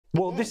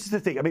Well, this is the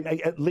thing. I mean,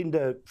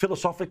 Linda,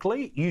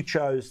 philosophically, you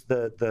chose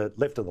the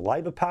left of the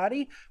Labor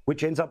Party,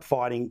 which ends up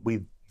fighting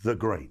with the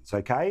Greens,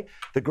 okay?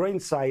 The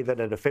Greens say that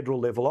at a federal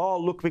level, oh,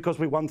 look, because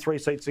we won 3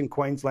 seats in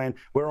Queensland,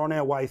 we're on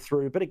our way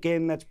through. But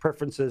again, that's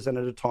preferences and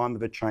at a time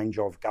of a change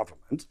of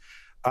government.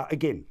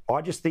 Again,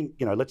 I just think,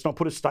 let's not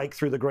put a stake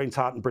through the Greens'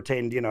 heart and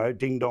pretend,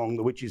 ding dong,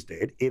 the witch is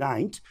dead. It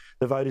ain't.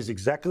 The vote is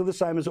exactly the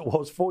same as it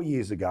was 4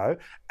 years ago,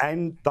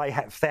 and they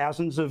have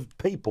thousands of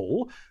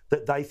people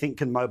that they think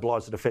can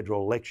mobilise at a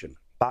federal election.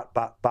 But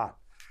the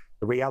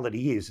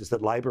reality is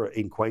that Labor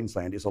in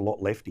Queensland is a lot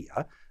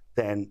leftier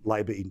than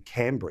Labor in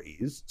Canberra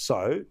is.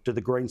 So do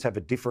the Greens have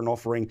a different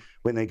offering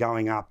when they're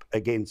going up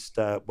against,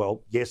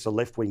 yes, a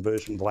left-wing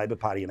version of the Labor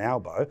Party in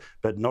Albo,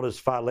 but not as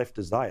far left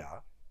as they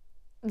are?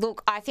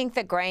 Look, I think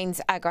the Greens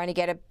are going to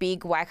get a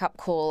big wake-up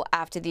call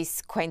after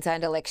this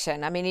Queensland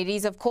election. I mean, it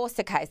is, of course,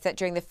 the case that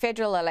during the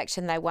federal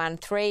election, they won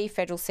 3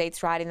 federal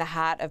seats right in the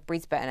heart of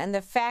Brisbane. And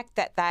the fact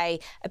that they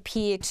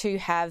appear to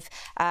have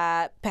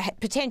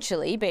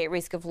potentially be at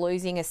risk of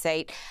losing a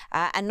seat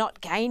and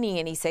not gaining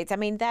any seats, I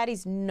mean, that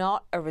is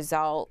not a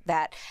result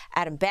that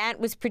Adam Bandt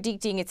was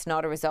predicting. It's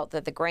not a result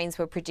that the Greens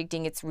were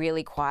predicting. It's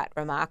really quite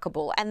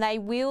remarkable. And they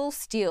will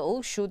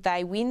still, should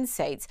they win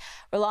seats,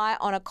 rely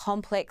on a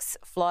complex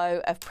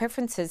flow of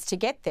preferences to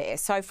get there.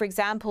 So, for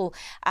example,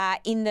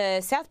 in the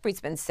South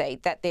Brisbane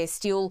seat that they're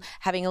still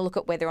having a look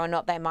at whether or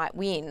not they might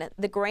win,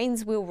 the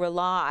Greens will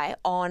rely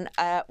on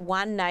a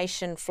one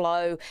nation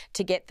flow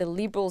to get the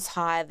Liberals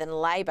higher than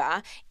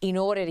Labor in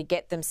order to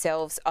get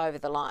themselves over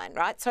the line,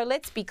 right? So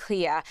let's be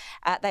clear,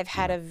 they've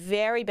had a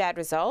very bad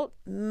result,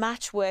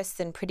 much worse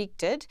than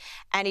predicted,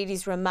 and it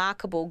is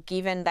remarkable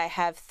given they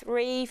have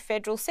 3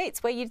 federal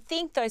seats where you'd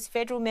think those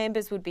federal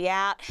members would be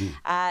out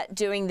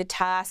doing the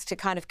task to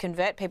kind of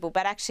convert people,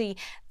 but actually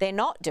they're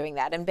not doing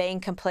that and being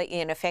completely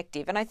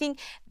ineffective. And I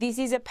think this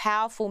is a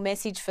powerful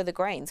message for the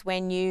Greens.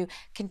 When you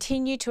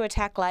continue to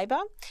attack Labor,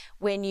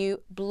 when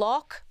you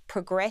block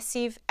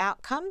progressive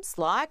outcomes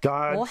like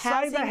more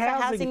housing for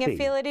housing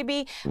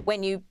affordability,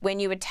 when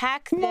you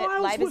attack the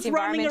Labor's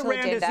environmental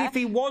agenda, as if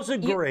he was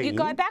agreeing. You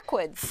go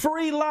backwards.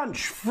 Free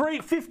lunch, free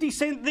 50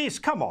 cent this.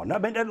 Come on, I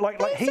mean, like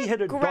he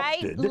had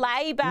adopted great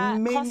Labor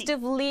cost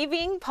of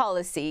living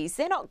policies.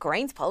 They're not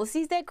Greens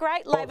policies. They're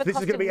great Labor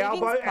cost of living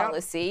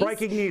policies.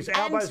 Breaking news: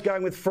 Albo's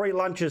going with free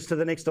lunches to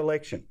the next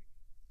election.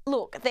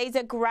 Look, these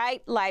are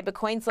great Labor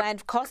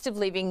Queensland cost of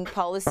living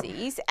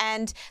policies,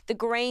 and the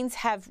Greens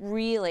have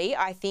really,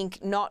 I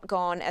think, not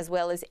gone as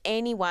well as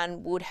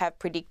anyone would have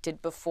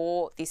predicted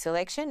before this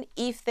election.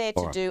 If they're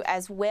to do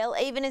as well,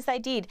 even as they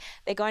did,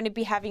 they're going to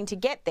be having to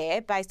get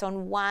there based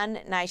on one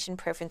nation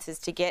preferences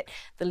to get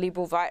the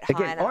Liberal vote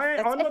high enough.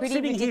 I'm not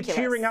sitting here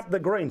cheering up the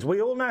Greens.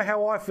 We all know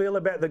how I feel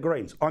about the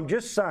Greens. I'm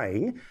just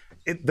saying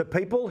the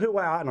people who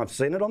are, and I've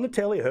seen it on the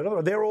telly, heard of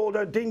it, they're all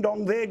ding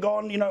dong, they're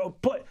gone,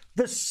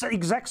 the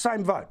exact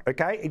same vote,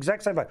 okay?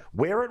 Exact same vote.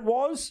 Where it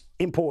was,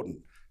 important.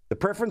 The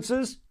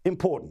preferences,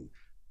 important.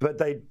 But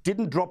they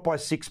didn't drop by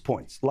 6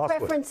 points.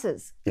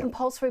 Preferences.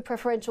 Compulsory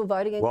preferential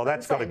voting. Well,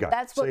 that's got to go.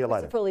 That's what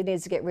Mr. Fully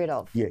needs to get rid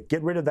of. Yeah,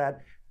 get rid of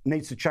that.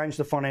 Needs to change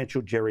the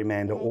financial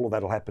gerrymander. All of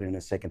that will happen in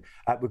a second.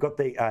 We've got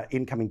the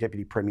incoming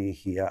Deputy Premier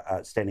here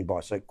standing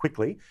by. So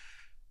quickly,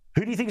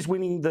 who do you think is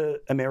winning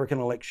the American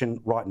election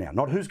right now?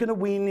 Not who's going to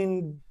win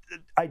in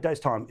 8 days'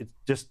 time. It's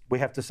just we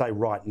have to say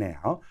right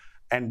now.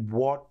 And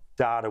what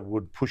data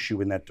would push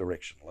you in that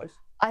direction, Elise?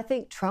 I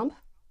think Trump,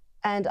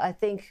 and I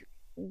think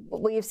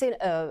you've seen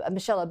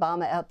Michelle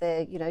Obama out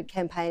there,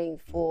 campaigning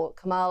for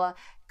Kamala.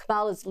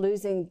 Kamala's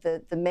losing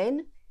the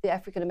men, the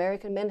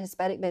African-American men,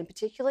 Hispanic men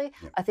particularly.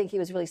 Yep. I think he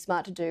was really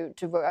smart to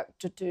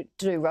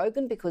do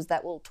Rogan because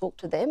that will talk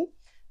to them.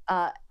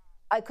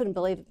 I couldn't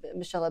believe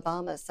Michelle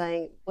Obama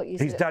saying what you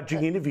said. He's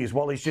dodging interviews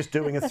while he's just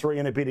doing a three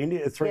and a bit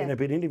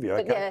interview.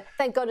 Okay? But yeah,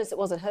 thank goodness it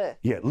wasn't her.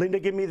 Yeah, Linda,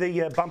 give me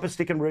the bumper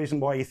sticker and reason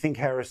why you think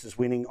Harris is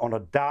winning on a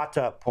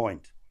data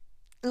point.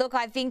 Look,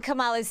 I think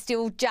Kamala's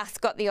still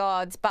just got the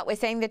odds, but we're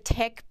seeing the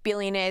tech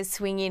billionaires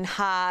swing in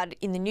hard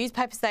in the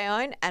newspapers they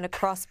own and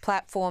across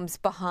platforms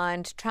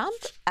behind Trump.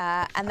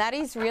 And that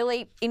is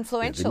really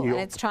influential, and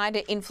it's trying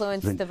to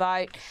influence the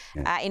vote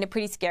in a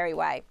pretty scary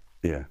way.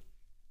 Yeah.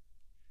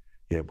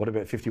 Yeah, what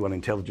about 51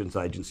 intelligence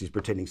agencies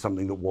pretending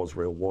something that was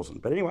real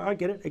wasn't? But anyway, I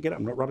get it.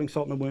 I'm not rubbing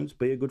salt in the wounds.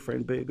 Be a good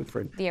friend, be a good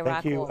friend. The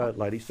Iraq Thank you, War.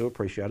 ladies. Do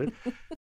appreciate it.